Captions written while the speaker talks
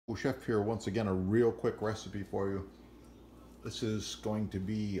Chef here, once again, a real quick recipe for you. This is going to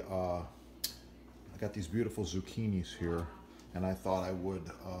be, I got these beautiful zucchinis here, and I thought I would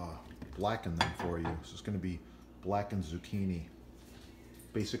blacken them for you. So it's going to be blackened zucchini,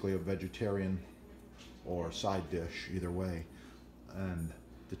 basically a vegetarian or side dish, either way. And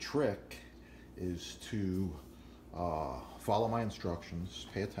the trick is to follow my instructions,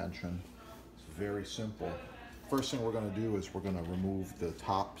 pay attention. It's very simple. First thing we're going to do is we're going to remove the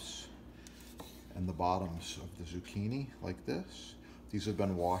tops and the bottoms of the zucchini like this. These have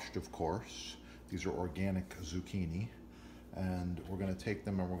been washed, of course. These are organic zucchini. And we're going to take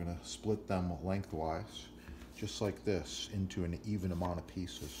them and we're going to split them lengthwise, just like this, into an even amount of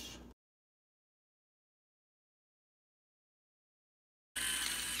pieces.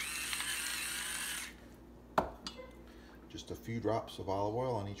 Just a few drops of olive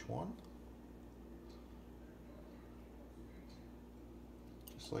oil on each one.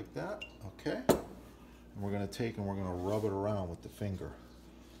 Just like that, okay? And we're gonna take and we're gonna rub it around with the finger.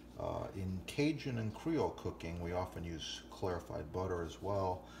 In Cajun and Creole cooking, we often use clarified butter as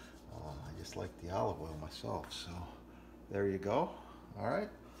well. I just like the olive oil myself, so there you go. All right,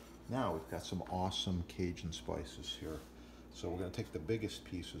 now we've got some awesome Cajun spices here. So we're gonna take the biggest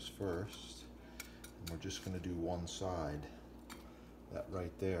pieces first, and we're just gonna do one side. That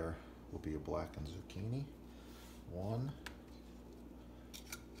right there will be a blackened zucchini. 1,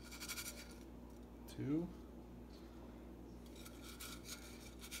 2,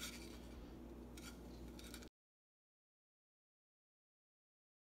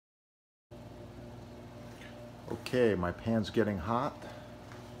 okay, my pan's getting hot.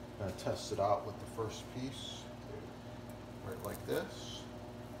 I'm gonna test it out with the first piece, right like this.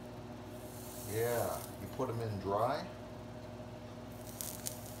 Yeah, you put them in dry.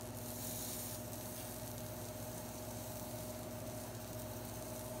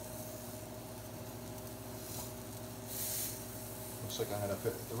 Looks like I'm going to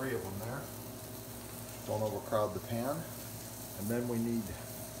fit 3 of them there. Don't overcrowd the pan. And then we need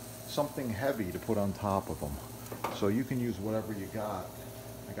something heavy to put on top of them. So you can use whatever you got.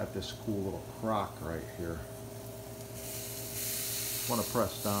 I got this cool little crock right here. Want to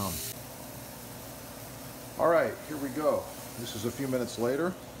press down. All right, here we go. This is a few minutes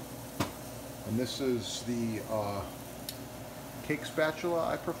later. And this is the cake spatula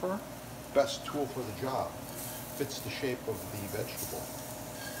I prefer. Best tool for the job. Fits the shape of the vegetable.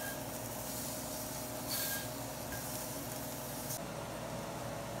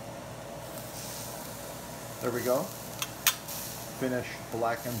 There we go. Finished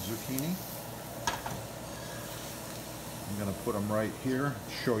blackened zucchini. I'm going to put them right here,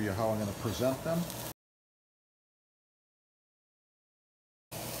 show you how I'm going to present them.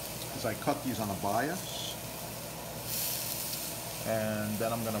 As I cut these on a bias, and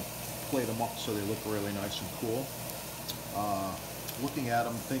then I'm going to plate them up so they look really nice and cool. Looking at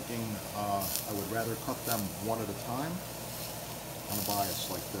them, thinking I would rather cut them one at a time on a bias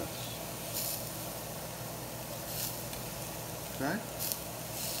like this. Okay?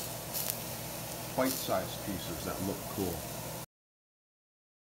 Bite-sized pieces that look cool.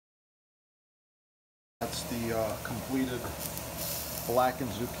 That's the completed blackened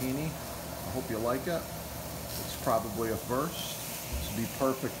zucchini. I hope you like it. It's probably a first. This would be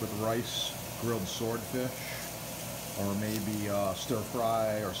perfect with rice, grilled swordfish, or maybe stir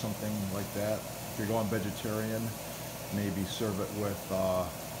fry or something like that. If you're going vegetarian, maybe serve it with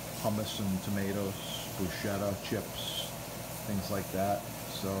hummus and tomatoes, bruschetta, chips, things like that.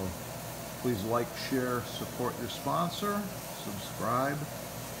 So please like, share, support your sponsor, subscribe,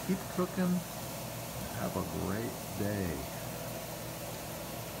 keep cooking, and have a great day.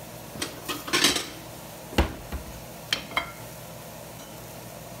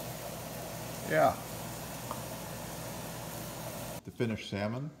 Yeah. The finished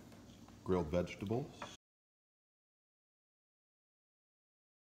salmon, grilled vegetables.